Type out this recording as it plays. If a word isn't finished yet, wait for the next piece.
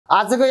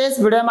आजको यस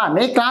भिडियोमा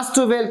हामी क्लास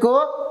 12 को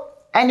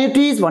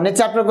एन्युटीज भन्ने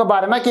च्याप्टरको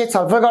बारेमा केही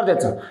छलफल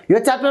गर्दैछौँ। यो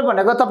च्याप्टर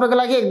भनेको तपाईको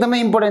लागि एकदमै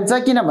इम्पोर्टेन्ट छ,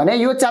 किनभने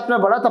यो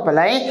च्याप्टरबाट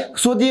तपाईलाई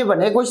सोधियो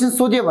भने क्वेशन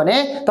सोधियो भने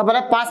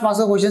तपाईलाई 5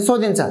 मार्क्सको क्वेशन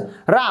सोधिन्छ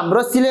र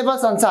हाम्रो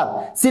सिलेबस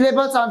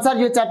अनुसार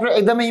यो च्याप्टर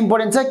एकदमै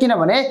इम्पोर्टेन्ट छ,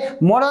 किनभने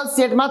मोडल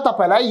सेटमा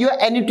तपाईलाई यो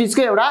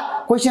एन्युटीजको एउटा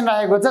क्वेशन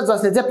राखेको छ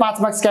जसले चाहिँ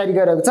 5 मार्क्स क्यारी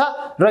गरेको छ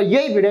र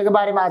यही भिडियोको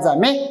बारेमा आज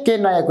हामी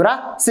केही नयाँ कुरा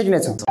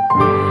सिक्नेछौँ।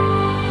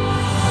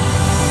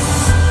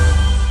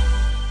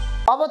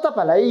 अब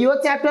तपाईलाई यो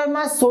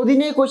च्याप्टरमा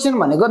सोधिने क्वेशन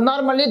भनेको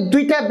नर्मली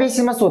दुईटा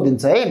बेसिसमा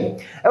सोधिन्छ है।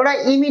 एउटा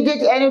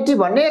इमिडिएट एन्युटी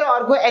भन्ने र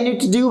अर्को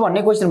एन्युटी ड्यू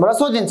भन्ने क्वेशनबाट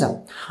सोधिन्छ।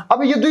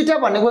 अब यो दुईटा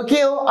भनेको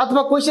के हो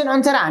अथवा क्वेशन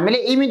अनुसार हामीले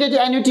इमिडिएट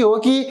एन्युटी हो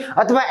कि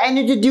अथवा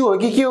एन्युटी ड्यू हो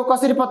कि के हो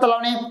कसरी पत्ता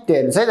लगाउने त्यो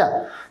हेर्नुस् है त।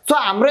 सो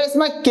हाम्रो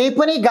यसमा केही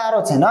पनि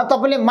गाह्रो छैन,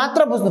 तपाईले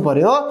मात्र बुझ्नु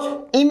पर्यो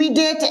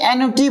इमिडिएट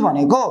एन्युटी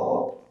भनेको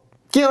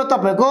के हो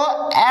तपाईको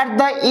at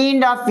the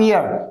and of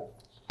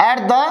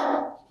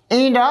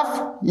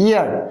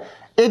year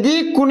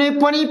यदि कुनै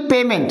पनि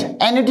पेमेन्ट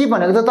एन्युटी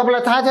भनेको त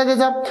तपाईलाई थाहा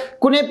छ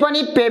कुनै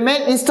पनि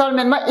पेमेन्ट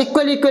इन्स्टलमेन्टमा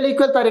इक्वल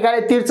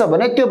तरिकाले तिर्छ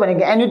भने त्यो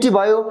भनेको एन्युटी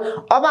भयो।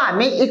 अब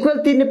हामी इक्वल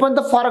तिर्ने पनि त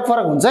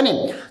फरक हुन्छ नि,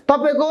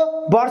 तपाईको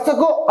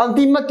वर्षको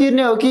अन्तिममा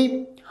तिर्ने हो कि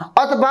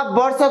अथवा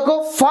वर्षको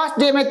फर्स्ट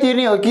डेमा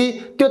तिर्ने हो कि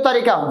त्यो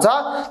तरिका हुन्छ।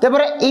 त्यही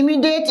भएर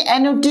इमिडिएट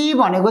एन्युटी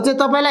भनेको चाहिँ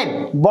तपाईलाई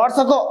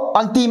वर्षको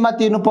अन्तिममा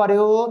तिर्नु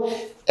पर्यो।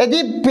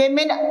 यदि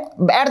payment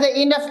at the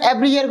and of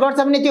every year गर्छ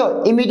भने त्यो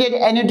इमिडिएट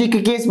एन्युटीको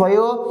केस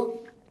भयो।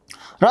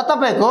 र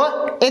तपाईको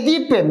यदि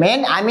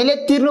पेमेन्ट हामीले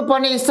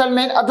तिर्नुपर्ने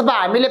इन्स्टलमेन्ट अथवा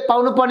हामीले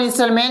पाउनुपर्ने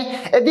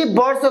इन्स्टलमेन्ट यदि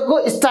वर्षको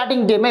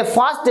स्टार्टिङ डेमै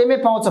फर्स्ट डेमै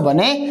पाउँछ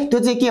भने त्यो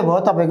चाहिँ के भयो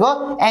तपाईको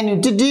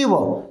एन्युटी ड्यू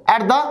भयो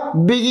at the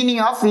beginning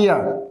of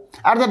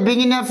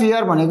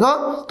year भनेको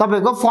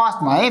तपाईको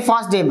फर्स्टमा है,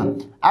 फर्स्ट डेमा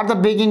at the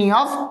beginning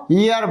of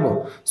year भयो।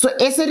 सो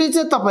यसरी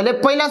चाहिँ तपाईले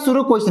पहिला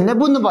सुरु क्वेशनले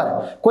बुझ्नु पर्यो।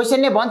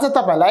 क्वेशनले भन्छ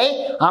तपाईलाई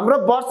हाम्रो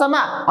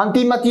वर्षमा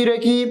अन्तिममा तिर्यो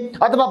कि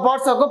अथवा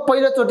वर्षको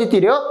पहिलो चोटी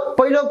तिर्यो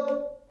पहिलो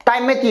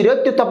टाइममै तिर्यो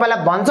त्यो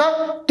तपाईलाई भन्छ,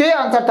 त्यही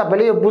अनुसार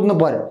तपाईले यो बुझ्नु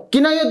पर्यो।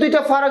 किन यो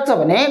दुईटा फरक छ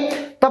भने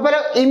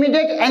तपाईलाई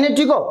इमिडिएट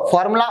एन्युटीको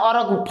फर्मुला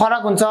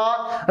फरक हुन्छ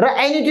र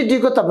एन्युटी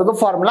ड्यूको तपाईको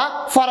फर्मुला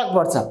फरक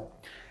पर्छ।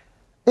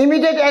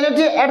 Immediate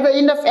annuity at the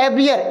and of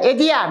every year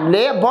यदि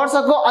हामीले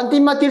वर्षको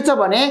अन्तिममा तिर्छ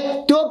भने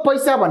त्यो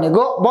पैसा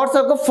भनेको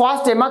वर्षको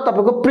फर्स्ट डेमा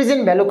तपाईको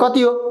प्रेजेन्ट भ्यालु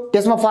कति हो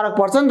त्यसमा फरक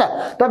पर्छ नि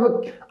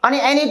त। अनि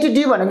एन्युटी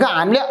ड्यू भनेको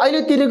हामीले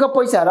अहिले तिरेको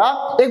पैसा र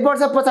 1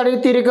 वर्ष पछाडि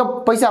तिरेको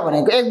पैसा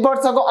भनेको 1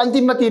 वर्षको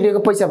अन्तिममा तिरेको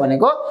पैसा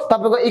भनेको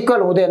तपाईको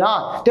इक्वल हुँदैन।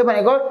 त्यो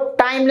भनेको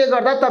टाइमले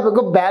गर्दा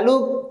तपाईको भ्यालु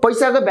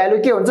पैसाको भ्यालु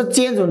के हुन्छ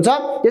चेन्ज हुन्छ।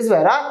 त्यस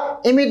भएर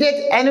इमिडिएट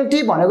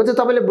एन्युटी भनेको चाहिँ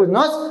तपाईले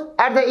बुझ्नुहोस्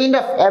at the and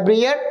of every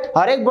year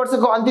हरेक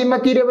वर्षको अन्तिममा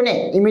तिर्यो भने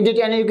इमिडिएट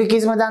एन्युटीको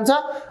केसमा जान्छ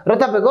र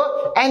तपाईको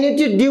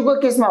एन्युटी ड्यूको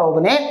केसमा हो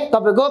भने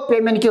तपाईको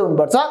पेमेन्ट के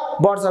हुनुपर्छ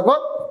वर्षको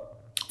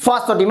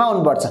फर्स्ट चोटीमा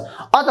हुनुपर्छ।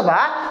 अथवा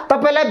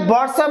तपाईलाई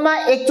वर्षमा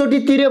एकचोटी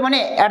तिर्यो भने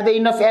at the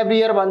and of every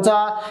year भन्छ।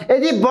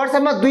 यदि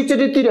वर्षमा दुई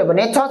चोटी तिर्यो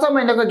भने 6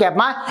 महिनाको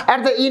ग्यापमा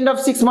at the and of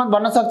 6 month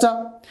भन्न सक्छ।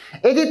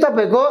 यदि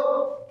तपाईको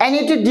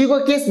एन्युटी ड्यूको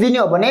केस दिने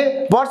हो भने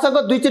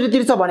वर्षको दुई चोटी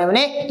तिर्छ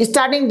भने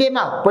स्टार्टिङ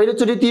डेमा पहिलो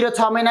चोटी तिर्यो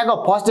 6 महिनाको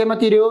फर्स्ट डेमा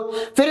तिर्यो,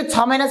 फेरि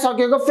 6 महिना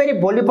सकेको फेरि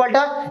भोलिपल्ट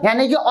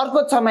यानी कि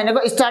अर्को 6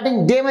 महिनाको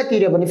स्टार्टिङ डेमा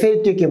तिर्यो भने फेरि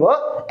त्यो के भयो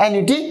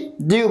एन्युटी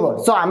ड्यू भयो।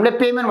 सो हामीले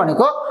पेमेन्ट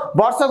भनेको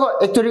वर्षको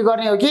एकचोटी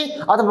गर्ने हो कि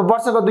अथवा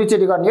वर्षको दुई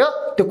चोटी गर्ने हो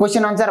त्यो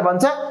क्वेशन अनुसार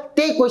भन्छ।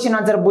 त्यही क्वेशन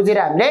अनुसार बुझेर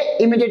हामीले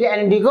इमिडिएट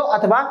एन्युटीको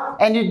अथवा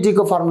एन्युटी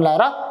ड्यूको फर्मुला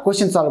र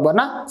क्वेशन सल्भ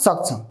गर्न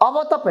सक्छौं।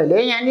 अब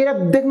तपाईले यहाँनिर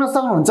देख्न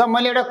सक्नुहुन्छ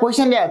मैले एउटा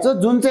क्वेशन ल्याएको छु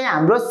जुन चाहिँ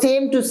हाम्रो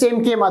सेम टु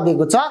सेम केमा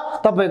दिएको छ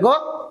तपाईको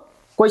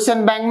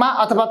क्वेशन बैंकमा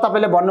अथवा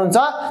तपाईले भन्नुहुन्छ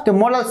त्यो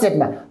मोडल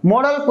सेटमा।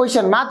 मोडल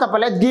क्वेशनमा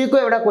तपाईलाई दिएको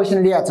एउटा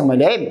क्वेशन ल्याएको छु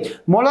मैले है।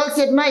 मोडल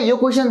सेटमा यो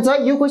क्वेशन छ,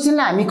 यो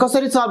क्वेशनलाई हामी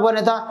कसरी सल्भ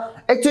गर्ने त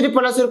एकचोटी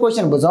पहिला सुरु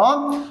question बुझौं।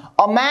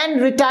 A man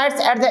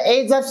retires at the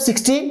age of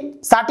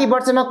 60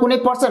 वर्षमा कुनै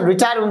पर्सन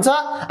रिटायर हुन्छ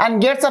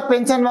and gets a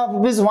pension of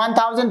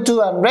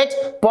 ₹1200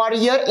 per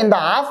year in the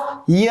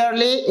half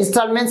yearly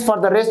instalments for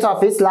the rest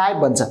of his life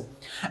भन्छ।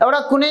 एउटा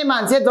कुनै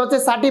मान्छे जो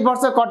चाहिँ 60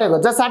 वर्ष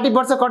कटेको छ 60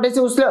 वर्ष कटेपछि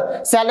उसले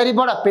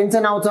स्यालेरीबाट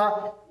पेन्सन आउँछ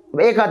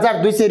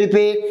 1200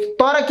 रुपैयाँ,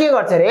 तर के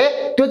गर्छ रे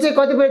त्यो चाहिँ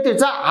कति बेर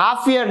तिर्छ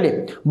हाफ इयरली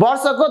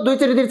वर्षको दुई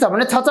चोटी तिर्छ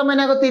भने 6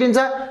 महिनाको तिरिन्छ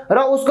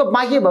र उसको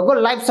बाँकी भएको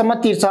लाइफसम्म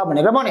तिर्छ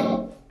भनेर भने।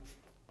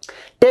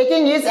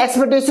 Taking his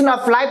expectation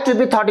of life to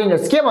be 13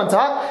 years के भन्छ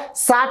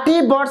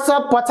 60 वर्ष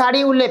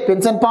पछाडि उले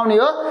पेन्सन पाउने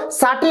हो।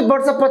 60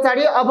 वर्ष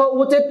पछाडि अब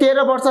उ चाहिँ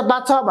 13 वर्ष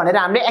बाद छ भनेर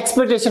हामीले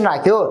एक्सपेक्टेसन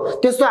राख्यो,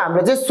 त्यस्तो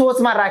हाम्रो चाहिँ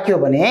सोचमा राख्यो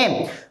भने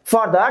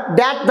further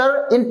that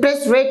the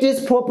interest rate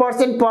is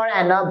 4%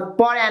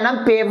 per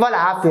annum payable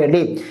half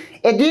yearly.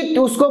 यदि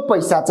उसको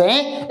पैसा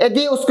चाहिँ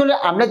यदि उसको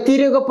हामीले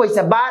तिरेको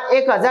पैसा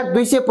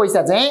 1200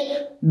 पैसा चाहिँ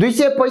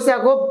 200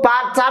 पैसाको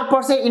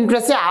 4%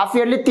 इंटरेस्ट चाहिँ हाफ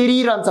इयरली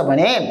तिरिरहन्छ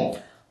भने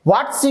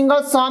What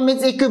single sum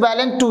is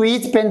equivalent to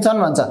each pension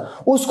भन्छ।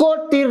 उसको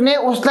तिर्ने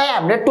उसलाई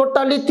हामीले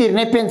टोटली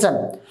तिर्ने पेन्सन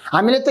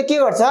हामीले त के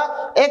गर्छ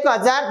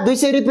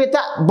 1200 रुपैयाँ त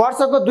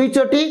वर्षको दुई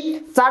चोटी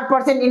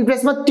 4%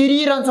 इन्ट्रेस्टमा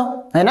तिरिरहन्छौं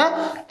हैन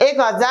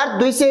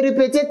 1200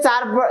 रुपैयाँ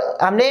चाहिँ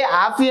हामीले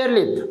हाफ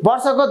इयरली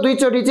वर्षको दुई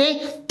चोटी चाहिँ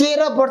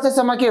 13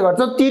 वर्षसम्म के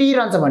गर्छौं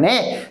तिरिरहन्छ भने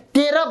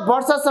 13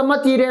 वर्षसम्म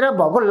तिरेर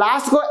भएको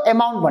लास्टको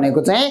अमाउन्ट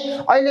भनेको चाहिँ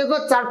अहिलेको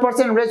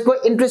 4% रेटको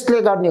इन्ट्रेस्टले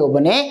गर्ने हो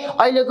भने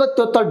अहिलेको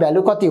टोटल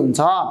भ्यालु कति हुन्छ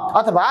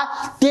अथवा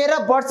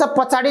 13 वर्ष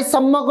पछाडी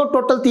सम्मको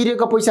टोटल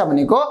तिरेको पैसा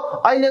भनेको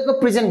अहिलेको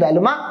प्रेजेन्ट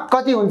भ्यालुमा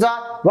कति हुन्छ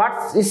what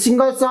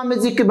single sum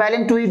is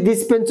equivalent to this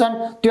pension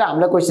त्यो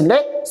हामीलाई क्वेशनले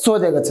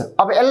सोधेको छ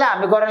अब यसलाई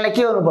हामीले गर्नलाई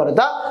के गर्नु पर्यो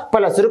त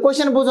पहिला सुरु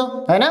क्वेशन बुझौं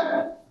हैन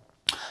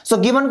सो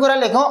गिवन कुरा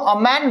लेखौं a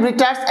man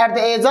retires at the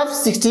age of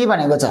 60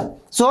 भनेको छ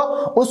सो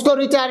उसको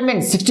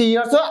रिटायरमेन्ट 60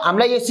 इयर्स हो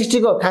हामीलाई यो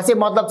 60 को खासै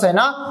मतलब छैन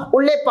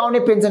उले पाउने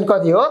पेन्सन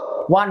कति हो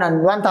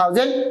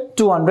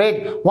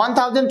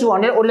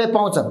 1200 उले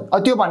पाउँछ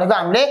त्यो भनेको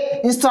हामीले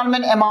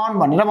इन्स्टलमेन्ट अमाउन्ट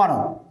भनेर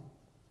भनौं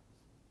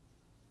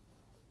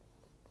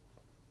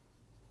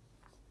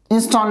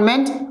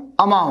इन्स्टलमेन्ट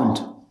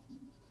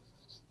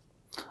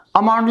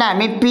अमाउन्टलाई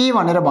हामी पी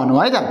भनेर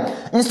भनौं है त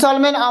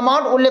इन्स्टलमेन्ट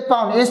अमाउन्ट उले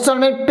पाउने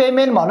इन्स्टलमेन्ट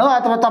पेमेन्ट भनौं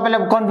अथवा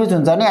तपाईलाई कन्फ्युज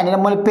हुन्छ नि हैन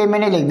मैले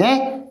पेमेन्टै लेख्दै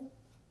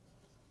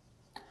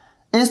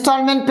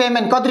इन्स्टलमेन्ट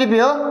पेमेन्ट कति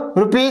रुपैयाँ हो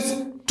रुपीस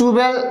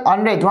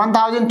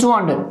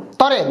 1200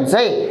 तर हेर्नुस्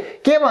है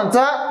के भन्छ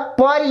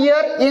per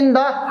year in the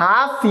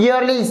half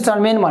yearly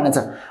instalment भन्छ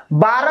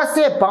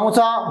 1200 पाउँछ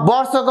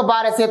वर्षको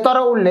 1200 तर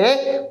उले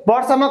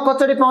वर्षमा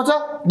कतिचोटी पाउँछ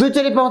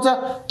दुईचोटी पाउँछ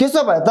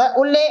त्यसो भए त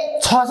उले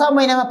 6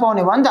 महिनामा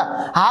पाउने भयो नि त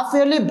हाफ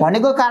इयरली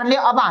भनेको कारणले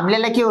अब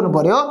हामीले के गर्नु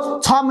पर्यो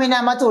 6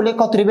 महिनामा चाहिँ उले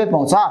कति रुपैयाँ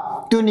पाउँछ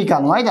त्यो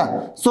निकाल्नु है त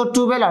सो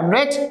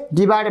 1200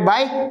 डिवाइडेड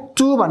बाइ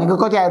 2 भनेको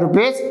कति आयो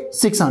रुपीस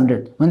 600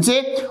 हुन्छ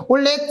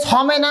उले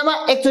 6 महिनामा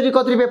एकचोटी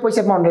कति रुपैयाँ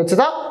पैसा पाउने रहेछ त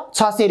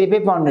 600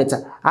 रुपैयाँ पाउने रहेछ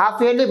हाफ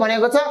इयरली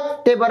भनेको छ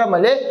त्यही भएर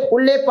मैले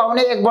उले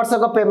पाउने एक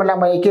वर्षको पेमेन्टलाई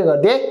मैले के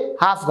गर्दिए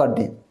हाफ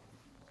गर्दिए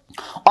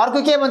अर्को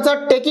के भन्छ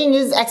taking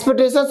his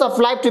expectations of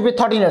life to be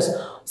 13 years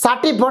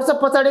 60 वर्ष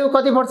पछाडीको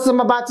कति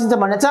वर्षसम्म बाँचिन्छ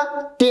भने छ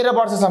 13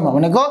 वर्षसम्म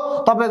भनेको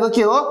तपाईको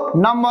के हो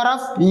नम्बर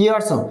अफ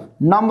इयर्स हो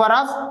नम्बर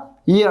अफ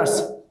इयर्स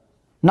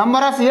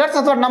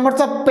अथवा नम्बर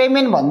अफ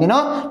पेमेन्ट भन्दिनु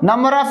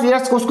नम्बर अफ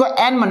इयर्स उसको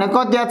एन भनेको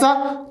कति छ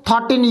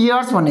 13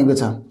 इयर्स भनेको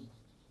छ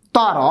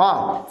तर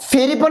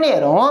फेरि पनि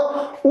हेरौं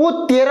उ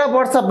 13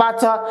 वर्ष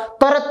बाँच्छ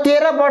तर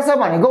 13 वर्ष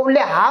भनेको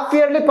उले हाफ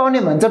इयरली पाउने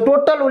भन्छ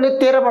टोटल उले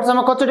 13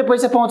 वर्षमा कतिचोटी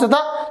पैसा पाउँछ त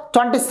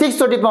 26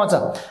 चोटी पाउँछ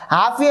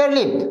हाफ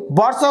इयरली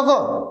वर्षको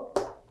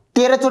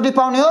 13 चोटी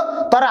पाउने हो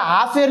तर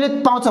हाफ इयरली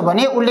पाउँछ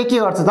भने उले के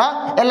गर्छ त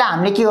यसलाई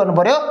हामीले के गर्नु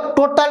पर्यो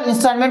टोटल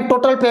इन्स्टलमेन्ट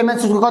टोटल पेमेन्ट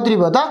उसको कति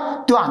भयो त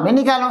त्यो हामीले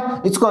निकालौं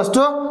इक्वल्स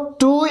टु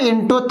 2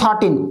 into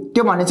 13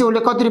 त्यो भने चाहिँ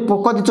उले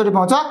कति चोटी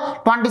पाउँछ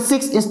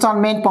 26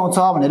 इन्स्टलमेन्ट पाउँछ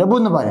भनेर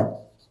बुझ्नु पर्यो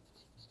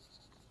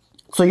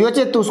सो यो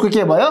चाहिँ उसको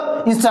के भयो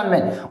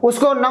इन्स्टलमेन्ट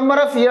उसको नम्बर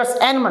अफ इयर्स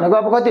एन भनेको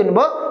अब कति हुनु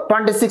भयो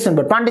 26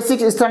 हुनु भयो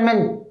 26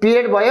 इन्स्टलमेन्ट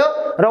पिरियड भयो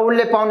र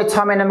उले पाउने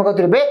 6 महिनामा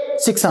कति रुपैयाँ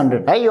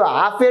 600 है यो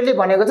हाफ इयरली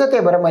भनेको छ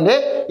त्यही भएर मैले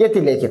यति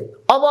लेखे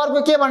अब अर्को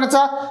के भन्छ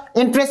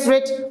इन्ट्रेस्ट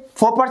रेट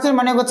 4%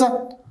 भनेको छ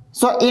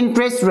so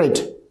interest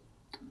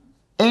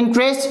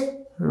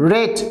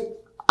rate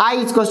I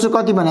equals to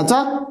कति भनेको छ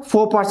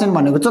 4%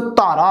 भनेको छ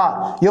तर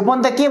यो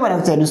पनि त के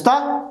भनेको छ हेर्नुस् त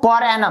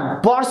पर एनम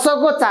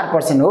वर्षको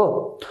 4% हो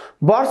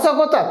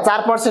वर्षको त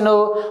 4% हो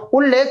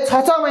उले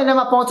 6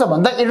 महिनामा पाउँछ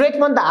भन्दा रेट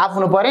पनि त हाफ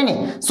हुनु पर्यो नि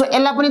सो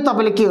यसलाई पनि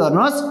तपाईले के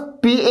गर्नुहोस्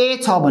PA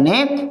छ भने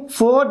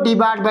 4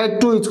 डिवाइड बाइ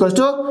 2 इक्वल्स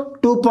टु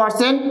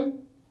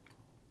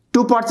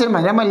 2%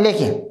 भनेर मैले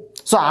लेखे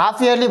सो हाफ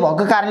इयरली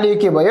भएको कारणले यो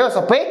के भयो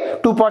सबै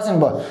 2%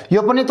 भयो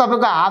यो पनि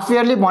तपाईको हाफ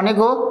इयरली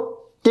भनेको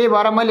त्यही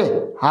भएर मैले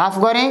हाफ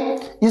गरे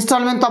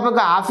इन्स्टलमेन्ट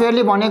तपाईको हाफ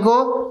इयरली भनेको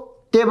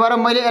त्यही भएर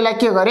मैले यसलाई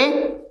के गरे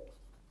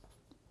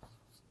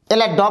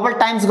यसलाई डबल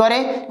टाइम्स गरे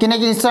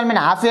किनकि इन्स्टलमेन्ट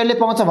हाफ इयरली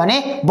पाउँछ भने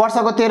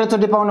वर्षको 13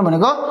 चोटी पाउनु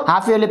भनेको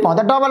हाफ इयरली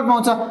पाउँदा डबल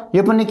पाउँछ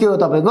यो पनि के हो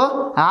तपाईको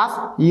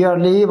हाफ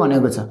इयरली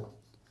भनेको छ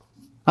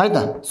है त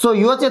सो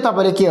यो चाहिँ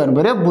तपाईले के गर्नु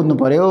पर्यो बुझ्नु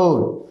पर्यो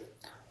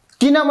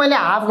किन मैले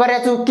हाफ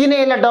गरेको छु किन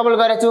यसलाई डबल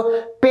गरेको छु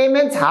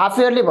पेमेन्ट्स हाफ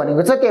इयरली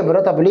भनेको छ त्यही भएर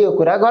तपाईले यो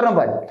कुरा गर्नु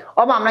पर्यो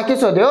अब हामीलाई के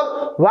सोध्यो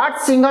what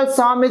single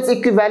sum is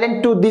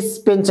equivalent to this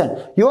pension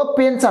यो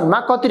पेन्सनमा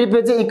कति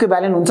रुपैयाँ चाहिँ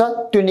इक्विभ्यालेन्ट हुन्छ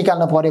त्यो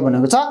निकाल्नु पर्यो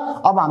भनेको छ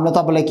अब हामीले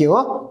तपाईलाई के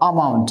हो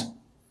अमाउन्ट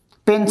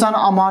पेन्सन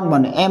अमाउन्ट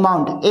भन्ने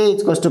अमाउन्ट ए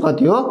इक्वल्स टु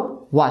कति हो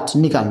व्हाट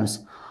निकाल्नुस्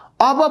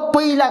अब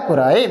पहिला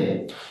कुरा है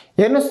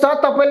हेर्नुस् त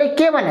तपाईले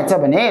के भनेको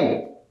छ भने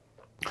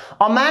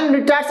A man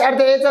retires at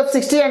the age of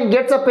 60 and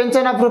gets a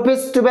pension of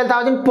rupees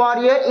 12,000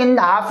 per year in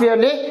half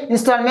yearly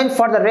installment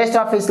for the rest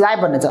of his life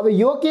भन्ने छ अब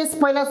यो केस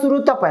पहिला सुरु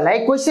तपाईलाई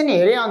क्वेशन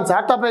हेरे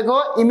अनुसार तपाईको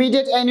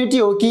इमिडिएट एन्युटी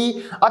हो कि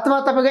अथवा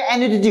तपाईको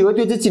एन्युटी हो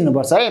त्यो चाहिँ चिन्नु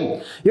पर्छ है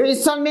यो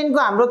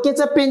इन्स्टलमेन्टको हाम्रो के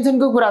छ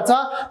पेन्सनको कुरा छ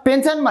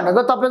पेन्सन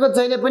भनेको तपाईको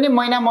जहिले पनि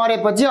महिना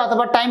मरेपछि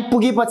अथवा टाइम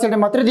पुगेपछि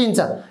मात्र दिन्छ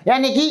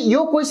यानी कि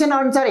यो क्वेशन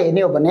अनुसार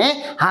हेर्ने हो भने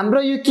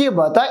हाम्रो यो के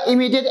भयो त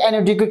इमिडिएट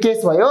एन्युटीको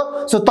केस भयो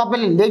सो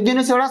तपाईले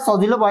लेखिदिनुस् एउटा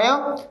सजिलो भयो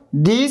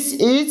This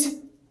is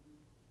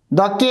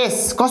the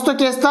case. कस्तो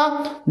केस त?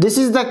 This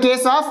is the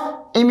case of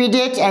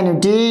immediate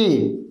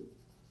annuity.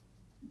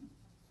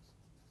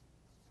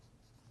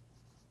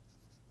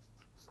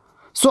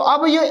 So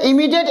अब यो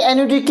इमिडिएट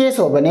एन्युटी केस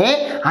हो भने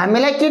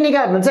हामीलाई के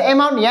निकाल्नु हुन्छ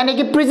अमाउन्ट यानी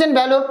कि प्रेजेन्ट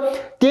भ्यालु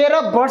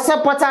 13 वर्ष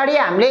पछाडी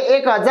हामीले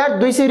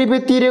 1200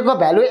 रुपैयाँ तिरेको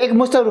भ्यालु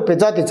एकमुष्ट रुपैयाँ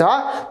जति छ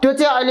त्यो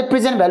चाहिँ अहिले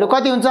प्रेजेन्ट भ्यालु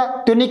कति हुन्छ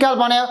त्यो निकाल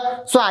बनायो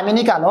सो हामी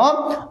निकालौं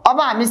अब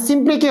हामी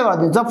सिम्पली के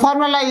गर्दिन्छ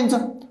फर्मुला लगाइदिन्छ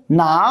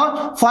नाउ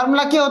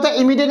फर्मुला के हो त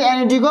इमिडिएट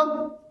एन्युटी को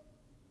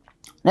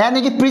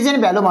यानी कि प्रेजेन्ट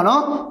भ्यालु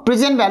भनौं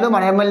प्रेजेन्ट भ्यालु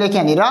भनेर मैले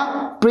लेखे नि र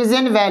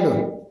present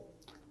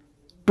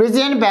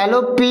value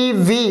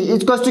PV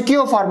equals to के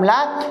हो formula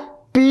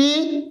P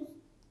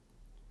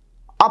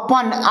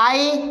upon I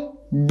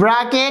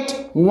bracket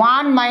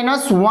 1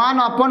 minus 1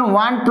 upon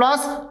 1 plus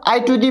I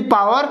to the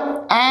power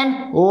n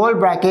whole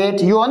bracket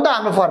यो हो नि त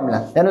हाम्रो फर्मुला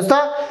हेर्नुस् त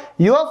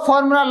यो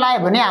फर्मुला लायो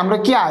भने हाम्रो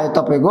के आयो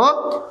तपाईको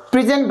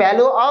present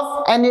value of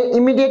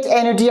immediate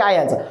annuity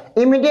आइहाल्छ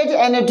इमिडिएट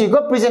एन्युटी को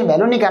प्रेजेन्ट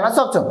भ्यालु निकाल्न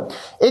सक्छौं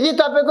यदि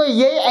तपाईको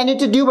यही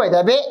एन्युटी ड्यू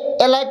भइदाबे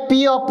यसलाई P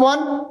upon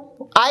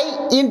I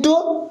into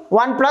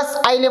 1 plus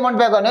I ले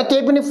मल्टिप्लाई गर्ने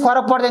त्यही पनि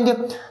फरक पर्दैन थियो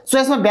सो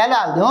यसमा भ्यालु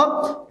हाल्दियौ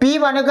P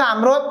भनेको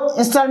हाम्रो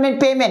इन्स्टलमेन्ट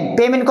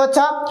पेमेन्ट कति छ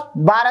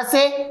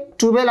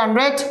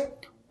 1200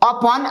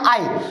 upon I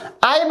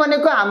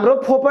भनेको हाम्रो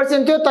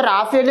 4% थियो तर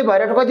हाफ इयरली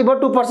भएर कति भयो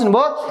 2%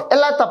 भयो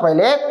यसलाई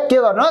तपाईले के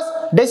गर्नुस्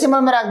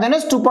डेसिमलमा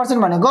राख्दिनुस्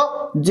 2% भनेको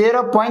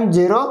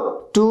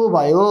 0.02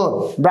 भयो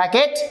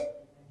ब्र्याकेट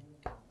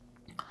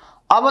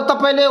अब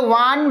तपाईले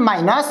 1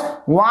 minus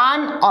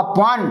 1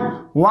 upon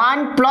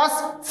 1 plus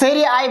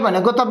फेरि I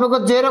भनेको तपाईको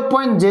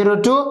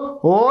 0.02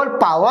 होल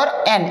पावर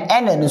n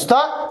हेर्नुस् त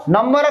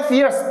नम्बर अफ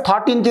इयर्स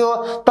 13 थियो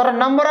तर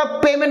नम्बर अफ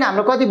पेमेन्ट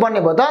हाम्रो कति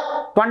बन्ने भयो त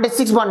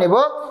 26 बन्ने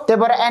भयो त्यही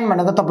भएर n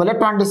भनेको तपाईले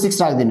 26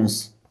 राख्दिनुस्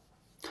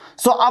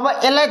सो अब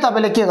यसलाई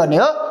तपाईले के गर्ने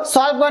हो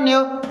सल्भ गर्ने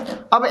हो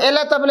अब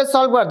यसलाई तपाईले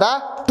सल्भ गर्दा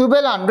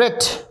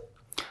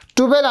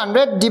 1200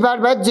 डिवाइड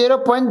बाइ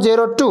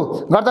 0.02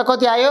 गर्दा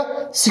कति आयो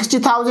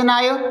 60000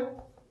 आयो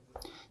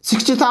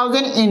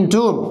 60000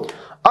 इन्टु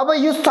अब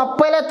यो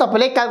सबैलाई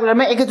तपाईले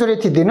क्याल्कुलेटरमा एकैचोटी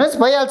थिच्दिनुस्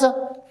भइहाल्छ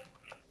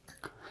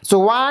सो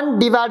 1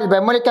 डिवाइडेड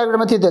बाइ मैले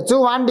क्याल्कुलेटरमा थिच्दैछु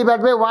 1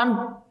 डिवाइडेड बाइ 1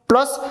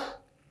 प्लस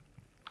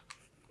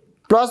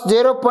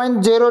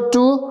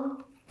 0.02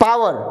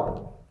 पावर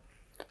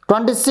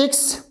 26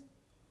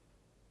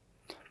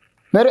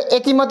 मेरो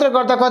यति मात्र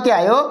गर्दा कति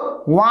आयो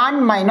 1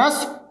 minus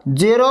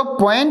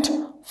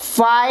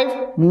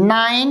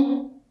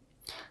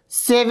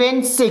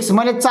 0.5976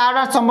 मैले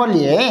 4 सम्म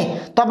लिए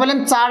तपाईले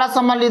पनि 4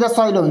 सम्म लिदा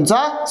सजिलो हुन्छ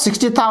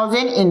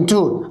 60000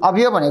 इन्टु अब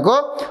यो भनेको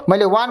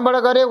मैले 1 बाट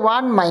गरे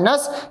 1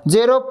 minus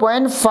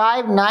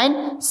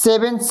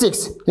 0.5976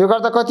 यो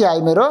गर्दा कति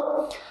आयो मेरो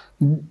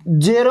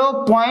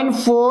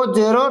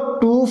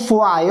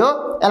 0.4024 आयो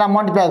यसलाई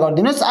मल्टिप्लाई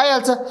गर्दिनुस्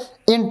आइहाल्छ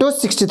इन्टु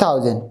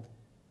 60000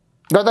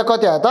 गर्दा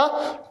कति आयो त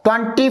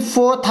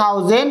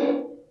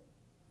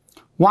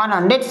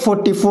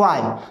 24144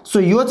 आयो सो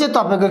यो चाहिँ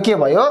तपाईको के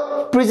भयो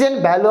present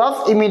value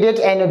of immediate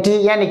annuity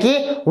यानी कि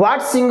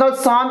what single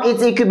sum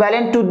is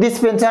equivalent to this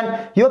pension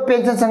यो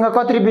पेन्सन सँग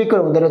कति रुपैयाँ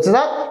इक्वल हुँदै रहेछ त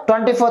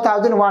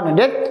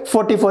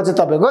 24144 चाहिँ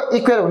तपाईको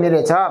इक्वल हुने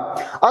रहेछ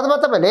अथवा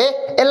तपाईले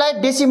यसलाई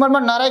डेसिमलमा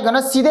नराइकन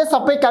सिधै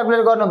सबै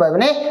क्याल्कुलेट गर्नुभयो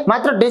भने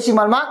मात्र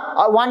डेसिमलमा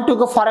 1 2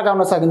 को फरक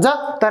आउन सकिन्छ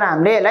तर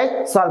हामीले यसलाई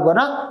सल्भ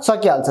गर्न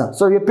सकिहाल्छ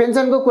सो यो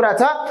पेन्सनको कुरा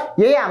छ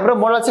यही हाम्रो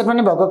मोडल सेट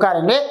पनि भएको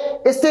कारणले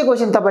यस्तै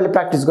क्वेशन तपाईले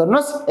प्र्याक्टिस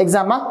गर्नुस्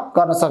एक्जाममा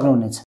गर्न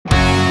सक्नुहुनेछ